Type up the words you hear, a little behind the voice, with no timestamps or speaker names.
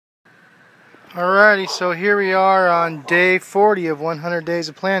Alrighty, so here we are on day 40 of 100 days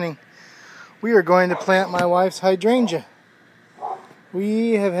of planting. We are going to plant my wife's hydrangea.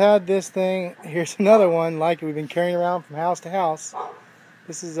 We have had this thing, here's another one like it, we've been carrying around from house to house.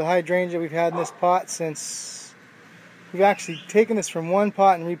 This is a hydrangea we've had in this pot since, we've actually taken this from one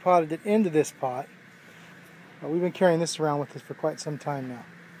pot and repotted it into this pot. But we've been carrying this around with us for quite some time now.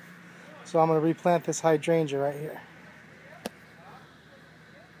 So I'm going to replant this hydrangea right here.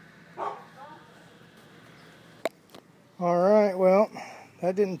 Alright, well,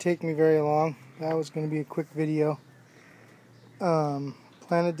 that didn't take me very long. That was going to be a quick video.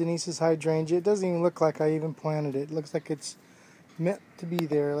 Planted Denise's hydrangea. It doesn't even look like I even planted it. It looks like it's meant to be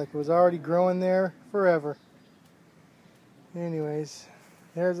there, like it was already growing there forever. Anyways,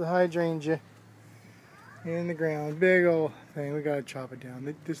 there's the hydrangea in the ground. Big old thing. We gotta chop it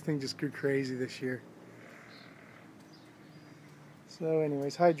down. This thing just grew crazy this year. So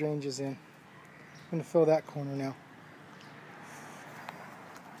anyways, hydrangea's in. I'm going to fill that corner now.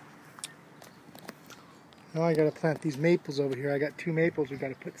 Now I gotta plant these maples over here. I got two maples we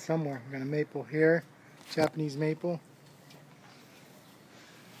gotta put somewhere. We got a maple here, Japanese maple.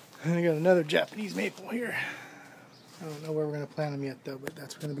 And I got another Japanese maple here. I don't know where we're gonna plant them yet though, but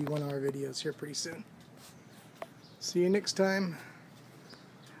that's gonna be one of our videos here pretty soon. See you next time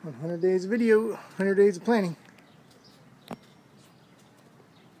on 100 Days of Video, 100 Days of Planting.